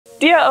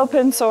Dear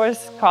open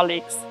source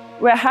colleagues,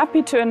 we're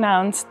happy to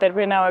announce that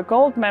we're now a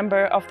gold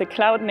member of the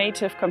Cloud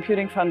Native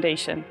Computing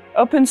Foundation.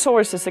 Open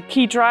source is a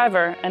key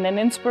driver and an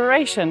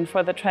inspiration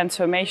for the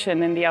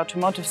transformation in the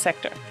automotive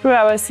sector. Through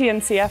our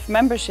CNCF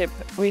membership,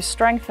 we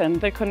strengthen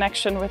the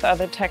connection with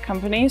other tech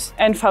companies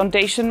and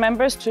foundation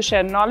members to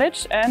share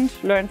knowledge and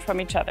learn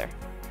from each other.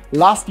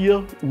 Last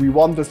year, we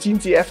won the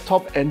CNCF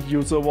Top End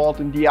User Award,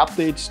 and the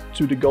update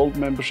to the Gold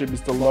membership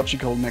is the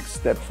logical next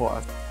step for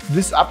us.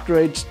 This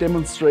upgrade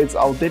demonstrates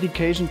our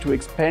dedication to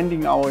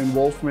expanding our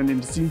involvement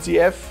in the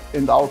CNCF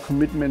and our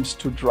commitment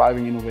to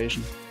driving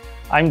innovation.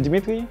 I'm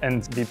Dimitri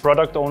and the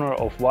product owner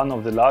of one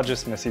of the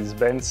largest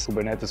Mercedes-Benz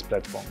Kubernetes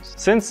platforms.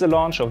 Since the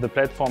launch of the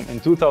platform in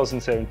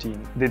 2017,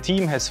 the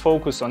team has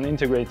focused on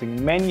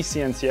integrating many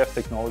CNCF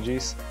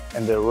technologies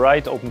and the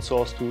right open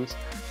source tools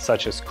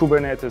such as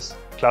Kubernetes,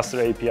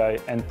 Cluster API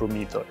and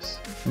Prometheus.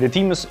 The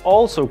team is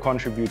also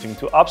contributing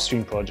to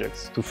upstream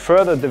projects to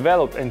further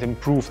develop and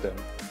improve them.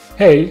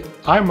 Hey,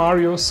 I'm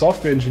Mario,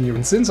 software engineer,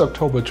 and since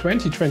October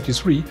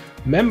 2023,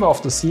 member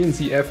of the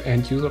CNCF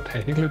End User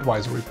Technical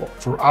Advisory Board.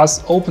 For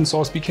us, open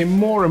source became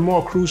more and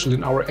more crucial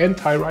in our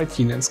entire IT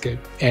landscape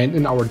and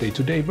in our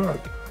day-to-day work.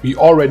 We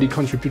already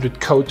contributed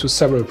code to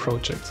several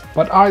projects,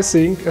 but I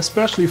think,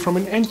 especially from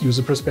an end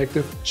user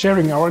perspective,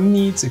 sharing our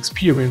needs,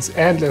 experience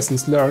and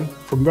lessons learned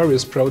from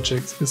various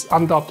projects is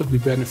undoubtedly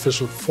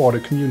beneficial for the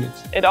community.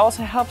 It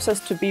also helps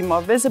us to be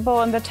more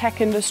visible in the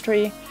tech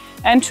industry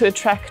and to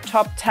attract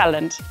top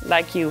talent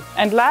like you.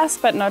 And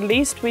last but not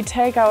least, we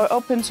take our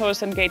open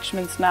source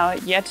engagements now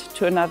yet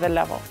to another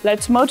level.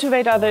 Let's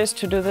motivate others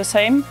to do the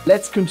same.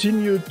 Let's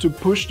continue to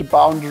push the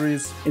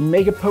boundaries and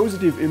make a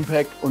positive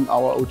impact on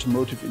our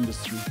automotive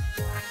industry.